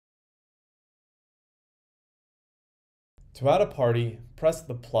To add a party, press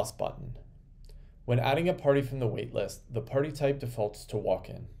the plus button. When adding a party from the waitlist, the party type defaults to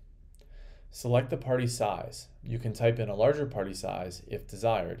walk-in. Select the party size. You can type in a larger party size if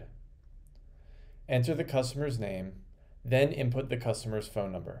desired. Enter the customer's name, then input the customer's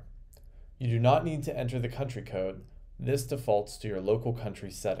phone number. You do not need to enter the country code. This defaults to your local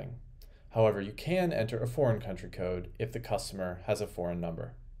country setting. However, you can enter a foreign country code if the customer has a foreign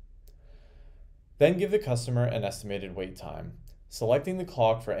number. Then give the customer an estimated wait time, selecting the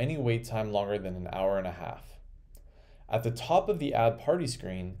clock for any wait time longer than an hour and a half. At the top of the Add Party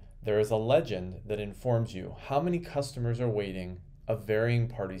screen, there is a legend that informs you how many customers are waiting of varying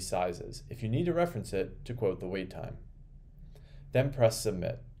party sizes if you need to reference it to quote the wait time. Then press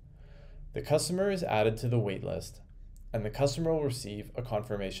Submit. The customer is added to the wait list, and the customer will receive a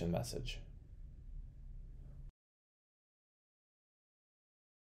confirmation message.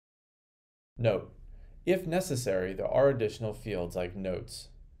 Note: if necessary, there are additional fields like notes,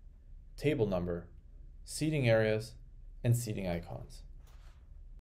 table number, seating areas, and seating icons.